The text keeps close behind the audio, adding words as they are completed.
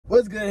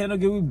What's good, Hendo?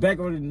 We back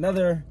with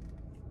another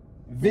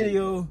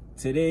video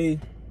today.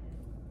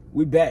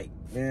 We back,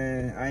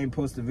 man. I ain't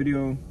posted a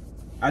video.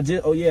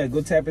 Oh yeah, go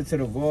tap into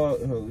the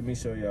vlog. Oh, let me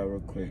show y'all real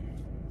quick.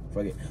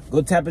 Fuck it.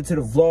 Go tap into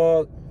the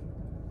vlog.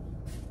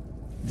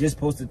 Just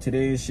posted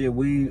today and shit.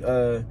 We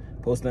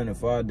posted in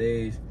 5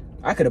 days.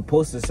 I could have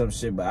posted some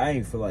shit, but I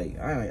ain't feel like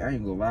I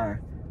ain't gonna lie.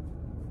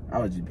 I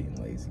was just being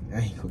lazy.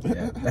 I ain't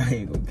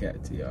gonna cap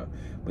to y'all.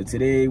 But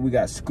today we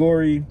got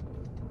Scorey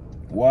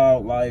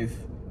Wildlife.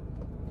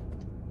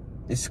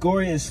 It's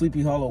Scorey and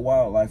Sleepy Hollow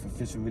Wildlife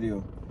official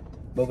video.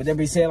 But with that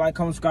being said, like,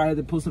 comment, subscribe, hit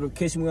the post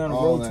notification. We on the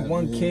road to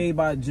 1K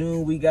by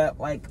June. We got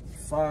like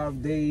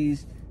 5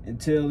 days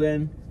until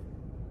then.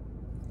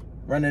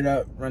 Run it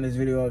up, run this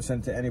video up,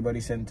 send it to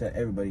anybody, send it to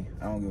everybody.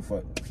 I don't give a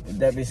fuck. With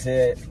that being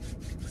said,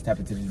 let's tap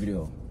into this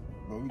video.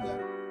 Bro, we got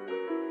it.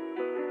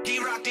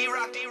 D-Rock,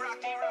 D-Rock,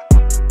 D-Rock, D-Rock.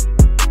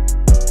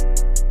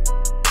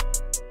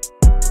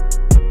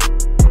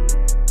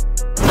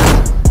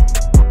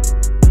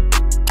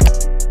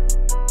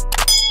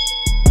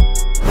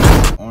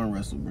 Arm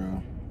wrestle,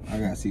 bro. I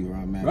gotta see where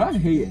I'm at. Bro, I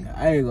hate it.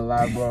 I ain't gonna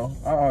lie, bro.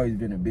 I've always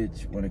been a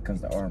bitch when it comes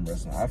to arm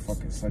wrestling. I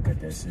fucking suck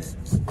at that shit.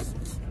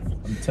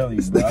 I'm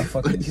telling you, bro. I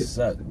fucking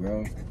suck,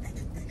 bro.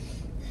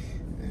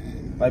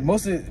 Like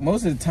most of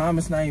the time,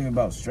 it's not even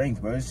about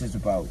strength, bro. It's just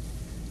about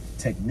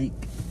technique.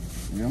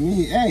 You know what I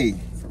mean? Hey,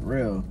 for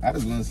real. I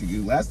just want to see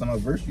you. Last time I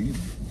versed you, you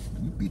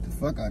beat the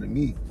fuck out of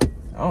me.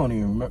 I don't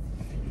even remember.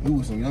 We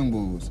were some young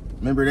boys.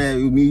 Remember that?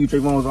 Me, you,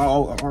 Trayvon was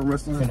all arm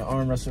wrestling. I'm finna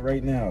arm wrestle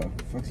right now. What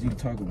the fuck are you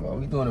talking about?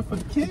 We doing it for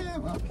the kid.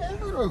 Okay,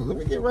 hold on. Let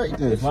me get right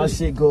there. If my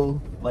shit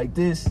go like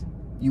this,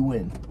 you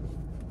win.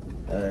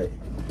 All right,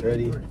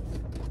 ready,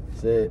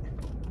 set,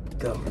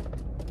 go.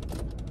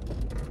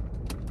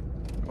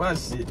 My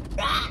shit.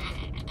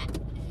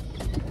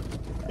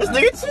 This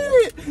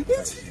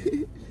nigga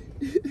cheated.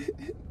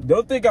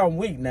 Don't think I'm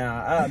weak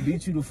now. I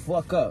beat you the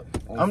fuck up.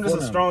 I'm just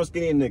a strong,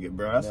 skinny nigga,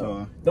 bro. That's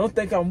all. Don't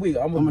think I'm weak.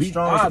 I'm a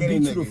strong,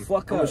 skinny nigga. You the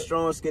fuck up. I'm a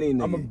strong, skinny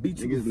nigga. I'm gonna beat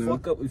you the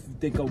fuck up if you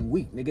think I'm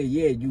weak, nigga.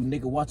 Yeah, you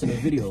nigga watching the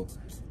video.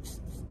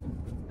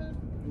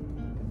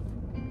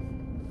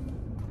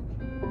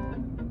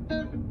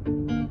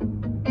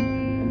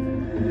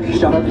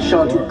 Shout out to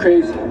Sean, too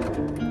crazy.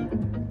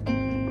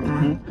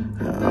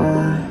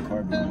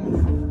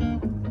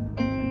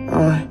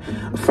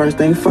 First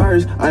thing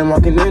first, I ain't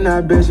walking in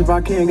that bitch if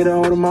I can't get a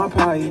hold of my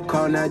pipe.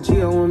 Calling that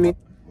Gio with me.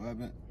 What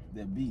happened?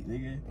 That beat,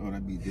 nigga. Oh,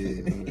 that beat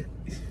dead.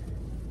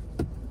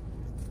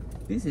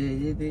 This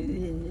is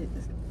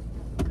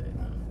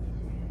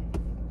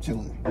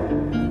Chilling.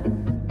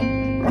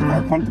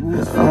 I'm comfortable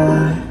as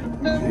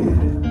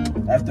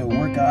after a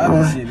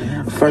workout, shit,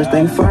 man. First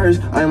thing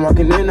first, I ain't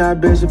walking in that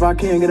bitch if I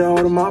can't get a hold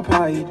of my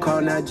pipe.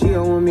 Calling that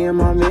Gio with me and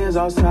my mans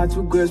outside,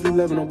 2 grids, we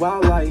living a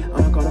wild life.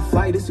 I'm on a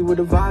flight to see what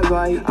the vibe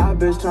like. I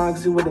bitch trying to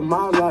see what the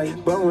mouth like.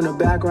 Bro in the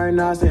back right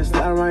now, saying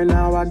slide right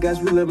now. I guess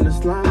we living a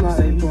slime life.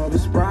 Say pour the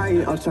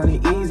Sprite, I'm trying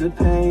to ease the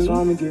pain, so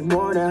I'ma get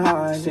more than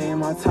high. Saying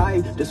my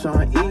type, just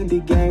trying to eat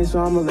the game,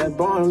 so I'ma let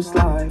bottom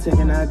slide.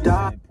 Taking that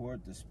dog. Pour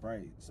the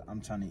Sprite, so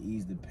I'm trying to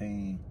ease the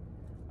pain.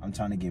 I'm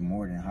trying to get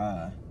more than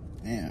high.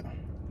 Damn.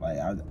 Like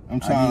I'm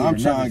trying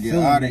to get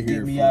out of here.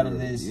 Get me out of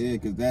this. Yeah,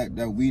 cause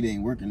that weed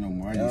ain't working no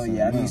more. Hell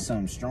yeah, I need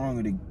something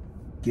stronger to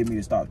get me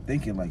to stop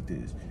thinking like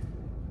this.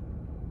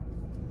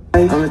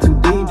 I'm too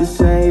deep to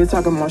say,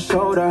 talking my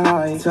shoulder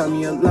high. Tell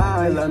me a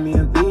lie, love me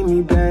and leave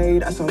me,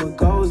 babe. That's how it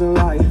goes in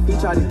life. He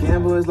tried to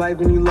gamble his life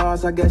and he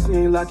lost. I guess he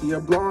ain't lucky,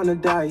 you're blowing the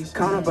dice.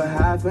 Count up a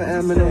half an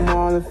M in the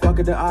mall and fuck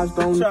it, the odds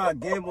don't. He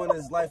tried to gamble in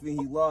his life and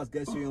he lost.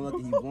 Guess you ain't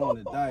lucky, he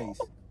blowing the dice.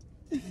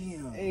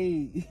 Damn.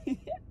 Hey.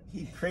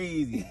 He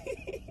crazy.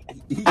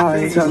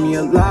 Tell me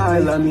a lie,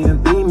 love me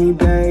and leave me,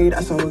 babe.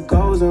 That's how it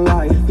goes in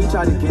life. He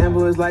tried to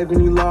gamble his life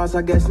and he lost.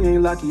 I guess he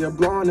ain't lucky, you're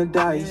blowing the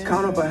dice.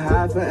 Count up a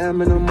half an M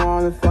in the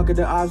mall and fuck it,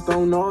 the odds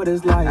don't know what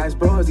it's like. Ask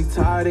bro, is he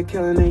tired of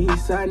killing it? He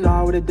said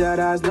nah with a dead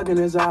ass look in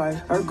his eye.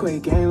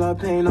 Earthquake, ain't love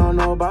pain, don't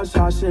know about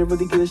y'all shit.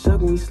 Really get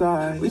shook when we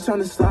slide. We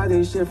tryna slide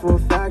this shit for a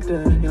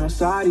factor. You know,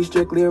 side, he's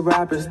strictly a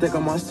rapper. Stick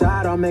on my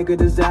side, I'll make a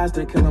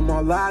disaster. Kill them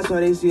all lies so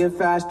they see it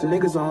faster.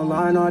 Niggas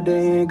online all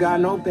day, ain't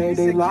got no pay,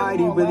 they lie.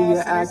 He really an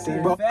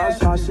actor. Bro, I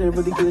saw shit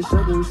really get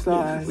shook when we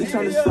slide. We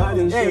tryna slide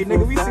this shit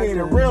nigga, we seeing it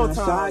in real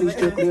time. He's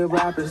strictly a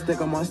rapper.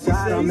 Stick on my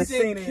side, I'm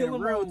seeing it in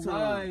real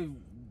time.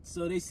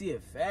 So they see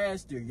it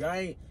faster. Y'all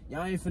ain't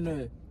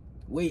finna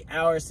wait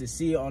hours to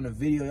see it on the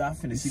video. Y'all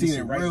finna see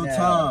it right real now.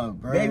 Time,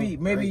 bro. Maybe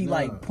right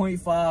like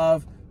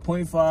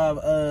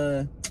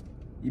 0.5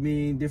 you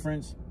mean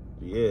difference?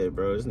 Yeah,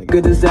 bro, this nigga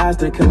good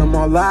disaster, kill them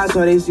all lies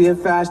so they see it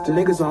faster.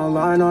 Niggas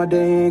online all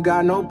day, ain't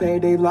got no pay,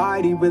 they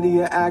lied, he really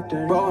a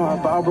actor. Bro,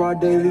 hop out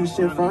broad daily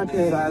shit front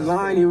page.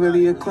 Sideline, he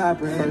really a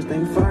clapper. First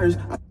thing first.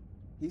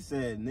 He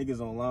said niggas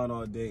online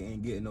all day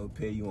ain't getting no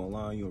pay. You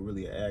online, you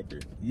really an actor.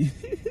 You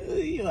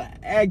an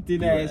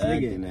acting ass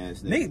nigga.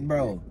 Nigga,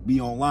 bro.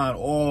 Be online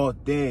all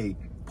day,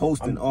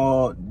 posting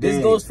all day.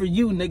 This goes for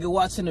you, nigga,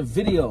 watching the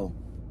video.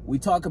 He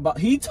talk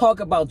about you,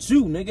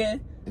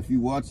 nigga. If you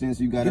watching this,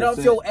 you gotta get off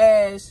your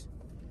ass.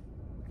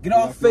 Get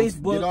off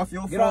Facebook. Get off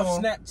your Get phone.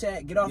 off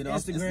Snapchat. Get off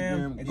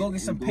Instagram. And go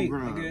get some paper,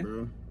 nigga.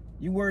 Bro.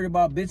 You worried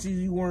about bitches.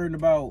 You worried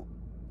about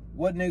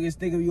what niggas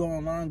think of you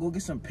online. Go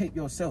get some paper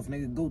yourself,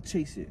 nigga. Go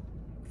chase it.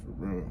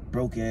 For real.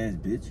 Broke ass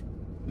bitch.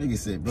 Nigga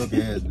said broke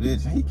ass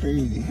bitch. He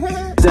crazy.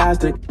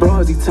 Disaster, bro,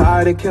 is he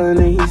tired of killing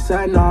it? He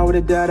said no with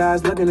a dead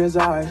ass look in his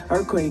eye.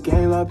 Earthquake,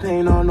 ain't love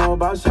pain, don't know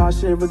about y'all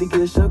shit. Really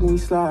get shook when we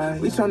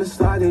slide. We tryna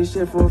slide this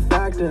shit for a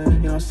factor. You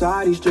know,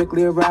 side, he's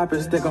strictly a rapper.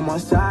 Stick on my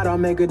side, I'll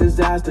make a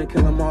disaster.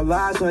 Kill them all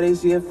lies so they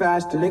see it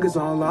faster. Niggas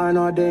online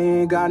all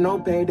day, ain't got no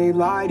pay. They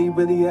lied, he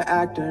really an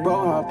actor.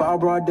 Bro, hop out,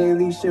 broad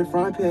daily shit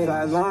front page.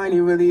 Flat line, he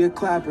really a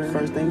clapper.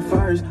 First thing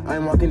first, I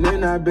ain't walking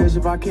in that bitch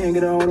if I can't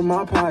get a hold of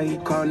my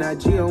pipe. Calling that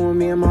Geo with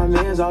me and my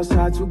mans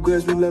outside, two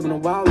goods, we living a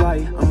wild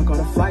life. I'ma call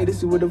the flight to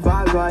see what the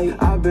vibes like.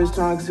 I bitch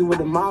trying to see what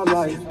the mouth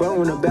like.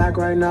 Bro in the back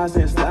right now,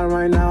 saying slime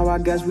right now. I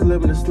guess we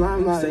living a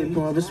slime life. Say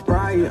more of a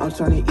Sprite, I'm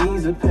trying to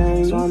ease the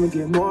pain, so I'ma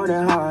get more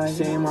than high.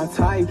 Saying my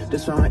type,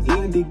 just trying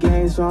to eat the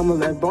game, so I'ma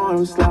let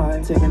bottom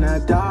slide. Taking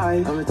that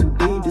dive, I'm too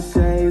deep to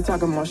say.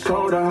 Talking my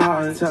shoulder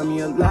hard, tell me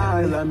a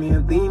lie, let me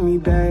and leave me,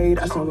 babe.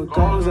 That's how it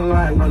goes in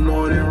life. I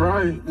know it ain't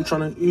right. You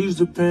tryna ease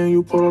the pain,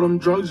 you put all them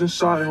drugs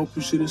inside. Hope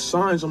you see the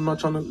signs. I'm not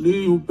tryna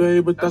leave you,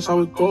 babe, but that's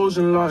how it goes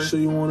in life. Say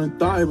you wanna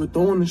die, but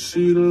don't wanna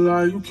see the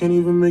light. You can't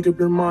even make up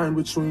your mind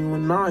between you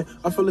and I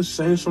feel the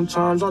same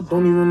sometimes. I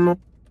don't even know.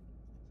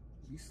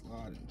 He's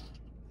sliding.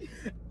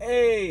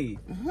 Hey,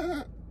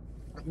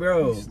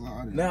 bro.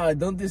 Nah,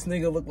 don't this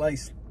nigga look like?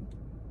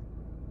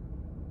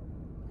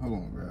 Hold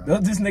on, bro.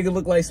 Don't this nigga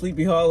look like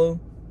Sleepy Hollow?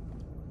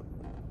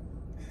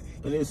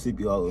 It is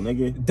Sleepy Hollow,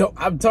 nigga. Don't,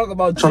 I'm talking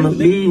about you,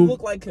 nigga. You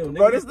look like him, nigga.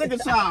 Bro, this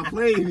nigga trying to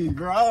play me,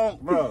 bro. I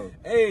don't, bro.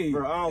 Hey,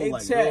 bro, I don't hey,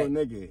 like chat. real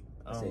nigga.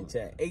 Say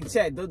chat. Hey,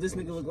 chat. Don't this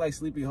nigga look like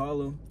Sleepy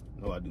Hollow?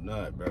 No, I do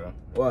not, bro.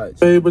 Watch.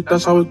 Hey, but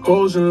that's how it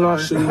goes in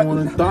life. Say you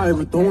wanna die,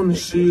 but don't wanna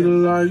see the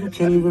light. You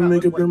can't even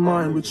make up your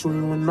mind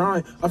between you and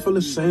I feel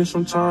the same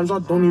sometimes. I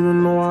don't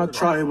even know how I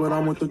try, but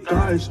I'm with the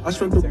guys. I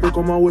spent the brick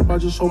on my whip, I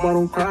just hope I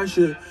don't crash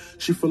it.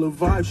 She full of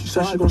vibes, she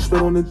said she gon'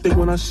 spit on the dick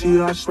when I see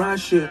her, I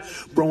smash it.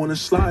 Bro, in the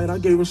slide, I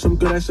gave him some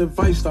good ass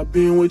advice. Stop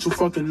being way too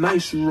fucking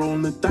nice, you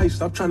rolling the dice.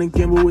 Stop trying to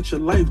gamble with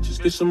your life,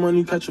 just get some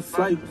money, catch a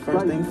flight.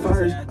 First thing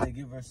first. I had to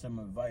give her some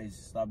advice.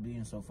 Stop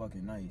being so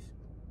fucking nice.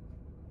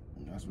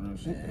 That's real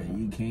shit. Yeah,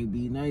 you can't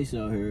be nice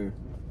out here.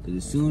 Cause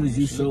as soon as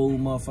you show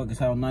motherfuckers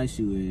how nice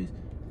you is,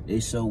 they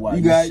show why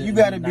you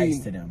gotta be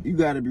nice to them. You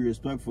gotta be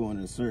respectful in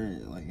a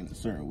certain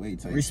way.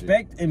 Type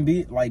respect shit. And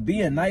be like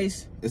being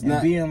nice. It's and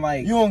not being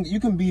like you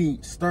can be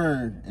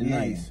stern and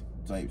nice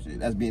type shit.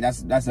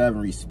 That's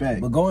having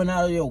respect. But going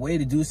out of your way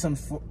to do some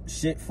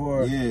shit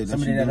for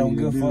somebody that don't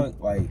give a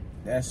fuck, like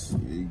that's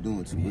you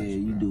doing too much. Yeah,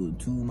 you doing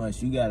too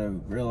much. You gotta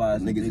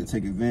realize niggas that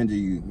take advantage of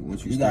you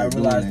once you gotta start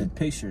realize doing the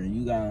picture, and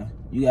you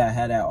gotta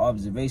have that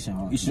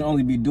observation. You should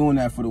only be doing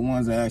that for the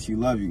ones that actually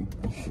love you.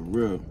 For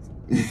real.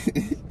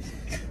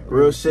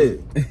 Real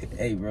shit.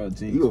 Hey, bro,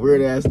 G. You a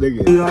weird ass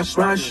nigga. Yeah, I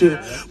smash it.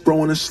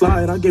 Bro, in the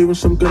slide, I gave him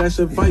some good ass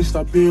advice.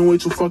 Stop being way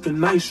too fucking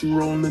nice. You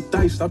rolling the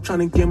dice. Stop trying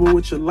to gamble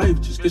with your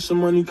life. Just get some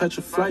money, catch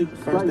a flight.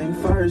 First thing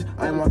first,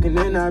 I ain't walking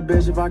in that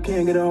bitch if I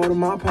can't get a hold of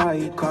my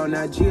pipe. Calling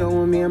that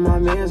Geo with me and my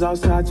mans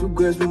outside, two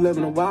goods, we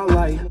living a wild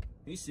life.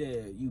 He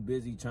said, you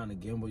busy trying to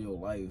gamble your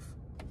life.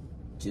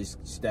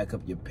 Just stack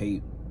up your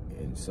pape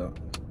and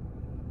something.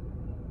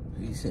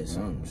 He said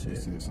something, shit. He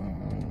said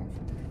something.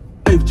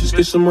 Just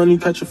get some money,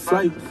 catch a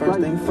flight.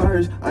 First thing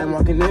first, I ain't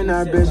walking in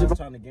that bitch. If I'm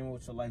trying to gamble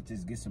with your life,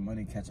 just get some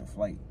money, catch a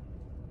flight.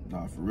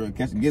 Nah, for real.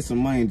 Get some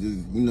money,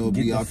 just,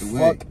 be out the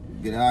way.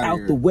 Get out of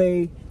here. The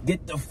way.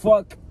 Get the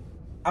fuck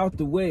out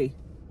the way.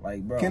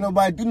 Like, bro. Can't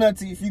nobody do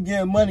nothing if you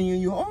get money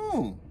on your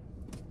own.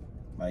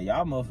 Like,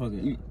 y'all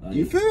motherfuckers.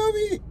 You feel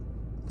me?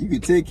 You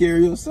can take care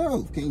of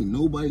yourself. Can't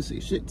nobody say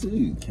shit to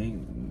you.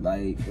 Can't,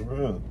 like, for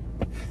real.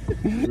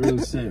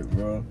 Real shit,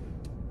 bro.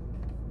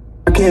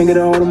 I can't get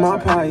a hold of my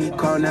pipe.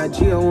 Calling that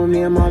Geo with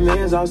me and my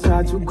mans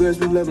outside, two goods,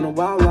 we living a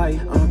wild life.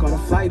 I'ma call the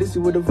flight to see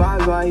what the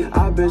vibes like.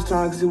 I bitch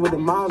trying to see what the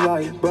mouth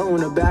like. Bro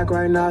in the back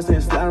right now,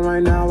 saying slime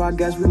right now. I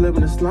guess we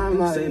living a slime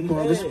life. Say more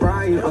of a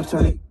Sprite, I'm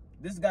trying to.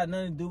 This got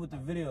nothing to do with the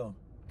video.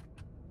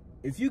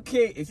 If you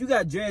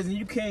got dreads and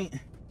you can't,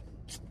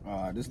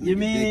 you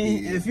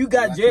mean if you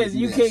got dreads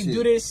and you can't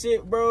do this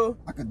shit, bro?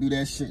 I could do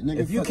that shit, nigga.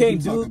 If you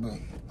can't do,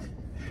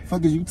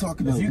 fuck is you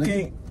talking about? If you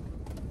can't,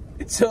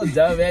 it's so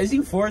dumb, man.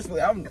 You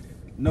forcefully, I'm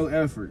no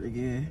effort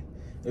again.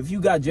 If you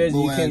got dreads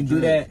and you can't do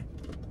that,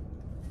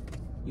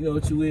 you know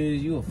what you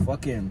is? You a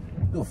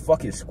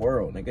fucking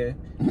squirrel, nigga.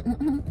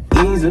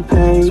 Ease the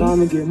pain, so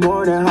I'ma get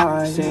more than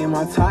high. She ain't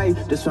my type,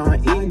 just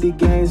trying to eat the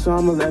game, so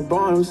I'ma let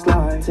bottom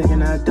slide. Taking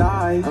that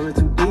dive, I'm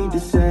too deep to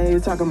say.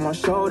 Talking my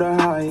shoulder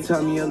high.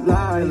 Tell me a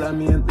lie, let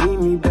me and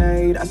leave me,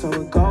 babe. That's how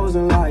it goes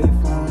in life.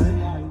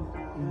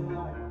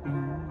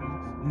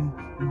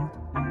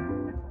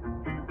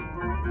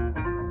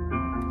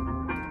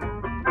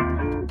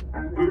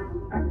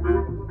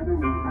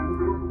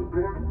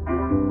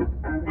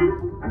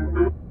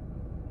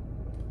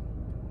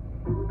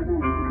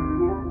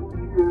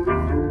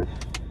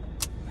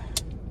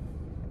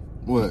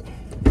 What?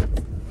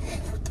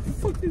 What the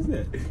fuck is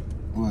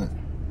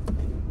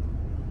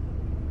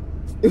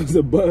was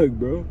a bug,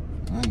 bro.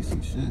 I ain't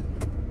see shit.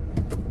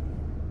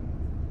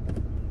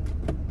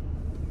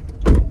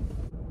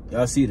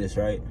 Y'all see this,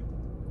 right?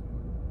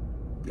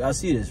 Y'all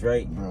see this,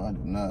 right? Bro, I do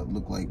not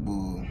look like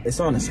bull. It's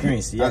on the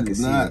screen, so y'all can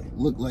see it. I do not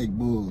look like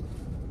bull.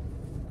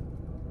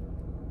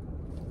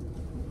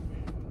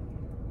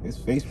 His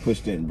face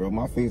pushed in, bro.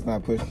 My face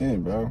not pushed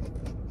in, bro.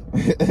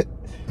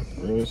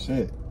 Real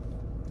shit.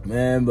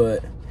 Man,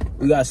 but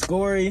we got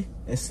Scorey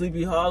and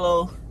Sleepy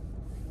Hallow.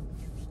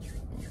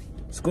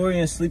 Scorey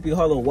and Sleepy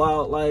Hallow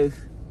Wildlife.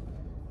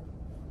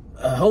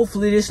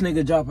 Hopefully this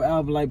nigga drop an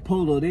album like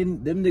Polo.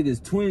 Them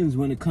niggas twins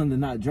when it comes to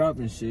not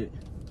dropping shit.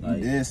 Like,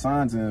 You did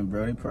sign to him,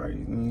 bro. They probably.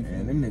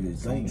 Man, them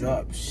niggas don't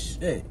drop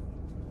shit.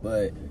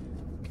 But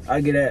I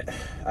get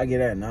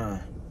that 9.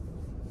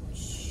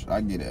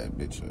 I get that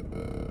bitch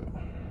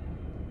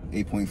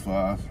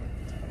 8.5.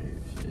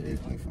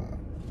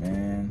 8.5.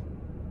 Man,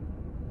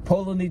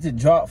 Polo need to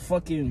drop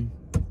fucking,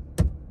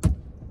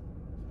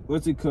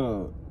 what's it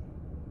called?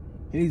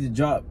 He needs to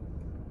drop,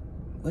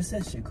 what's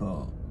that shit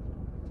called?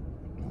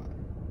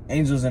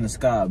 Angels in the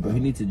Sky, bro. He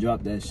needs to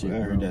drop that shit, I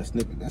bro. heard that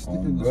snippet. That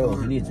snippet was Bro,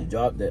 hard, he needs to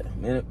drop that.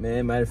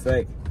 Man, matter of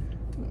fact,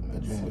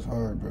 that joint was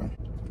hard, bro.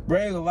 bro,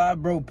 ain't gonna lie,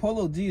 bro.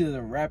 Polo G is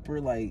a rapper,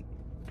 like,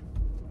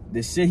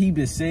 the shit he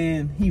been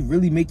saying, he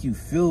really make you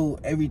feel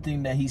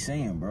everything that he's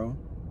saying, bro.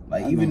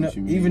 Like, even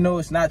though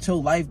it's not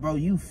your life, bro,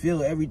 you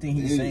feel everything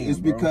he's saying, It's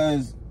bro.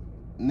 because,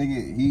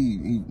 nigga,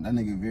 that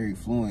nigga very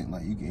fluent.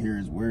 Like, you can hear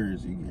his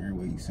words. You can hear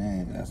what he's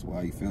saying. That's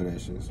why you feel that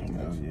shit so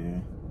much. Oh,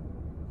 yeah.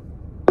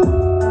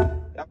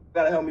 Y'all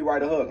gotta help me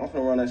write a hook. I'm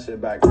finna run that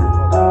shit back.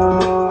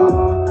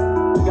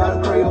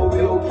 Gotta pray over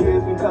your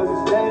kids because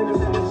it's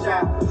dangerous in the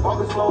shop.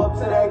 Walking slow up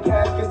to that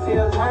casket,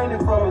 tears raining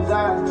from his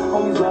eyes.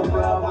 Homies love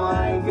forever,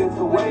 I ain't get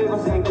to wave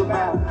and say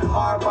goodbye.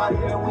 Hard body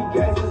and we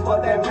gangsters,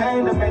 but that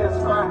pain that made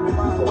us cry.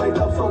 Used to wake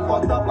up so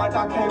fucked up like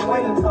I can't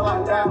wait until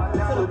I die.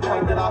 To the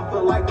point that I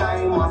feel like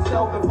I ain't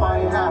myself if I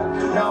ain't high.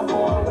 Now I'm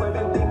going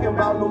women thinking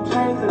about new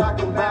chains that I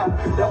can buy.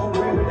 Devil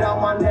breathing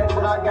down my neck,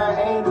 but I got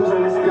angels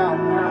in the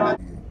sky.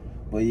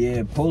 But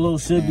yeah, Polo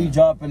should be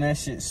dropping that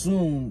shit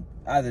soon.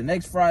 Either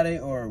next Friday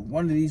or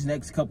one of these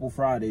next couple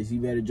Fridays. He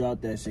better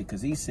drop that shit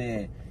because he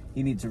said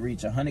he needs to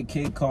reach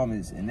 100K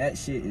comments, and that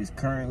shit is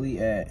currently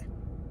at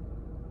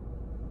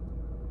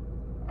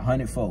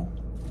 104.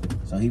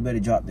 So he better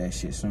drop that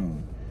shit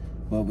soon.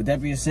 But with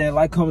that being said,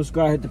 like, comment,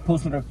 subscribe, hit the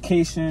post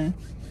notification,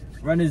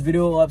 run this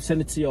video up,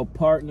 send it to your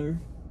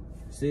partner,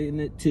 send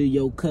it to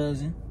your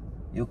cousin,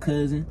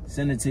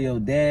 send it to your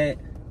dad,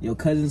 your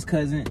cousin's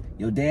cousin,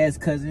 your dad's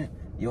cousin,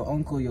 your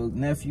uncle, your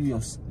nephew,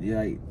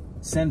 like,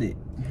 send it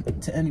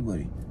to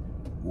anybody.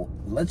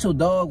 Let your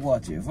dog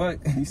watch it.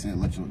 Fuck. He said,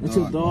 let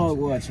your dog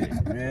watch it,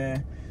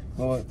 man.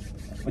 But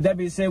with that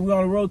being said, we're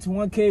on the road to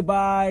 1K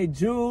by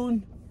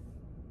June.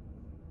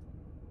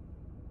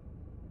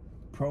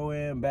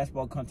 Pro-Am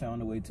basketball content on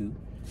the way too.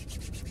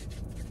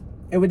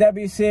 And with that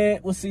being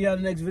said, we'll see y'all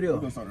in the next video.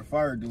 We're gonna start a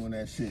fire doing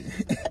that shit.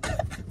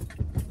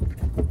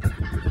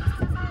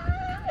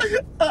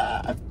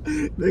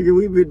 Nigga,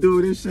 we been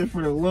doing this shit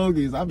for the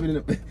longest. I've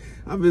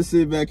been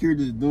sitting back here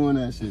just doing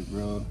that shit,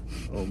 bro.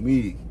 On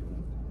me.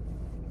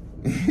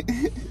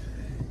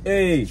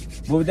 Hey,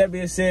 but with that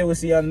being said, we'll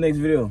see y'all in the next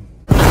video.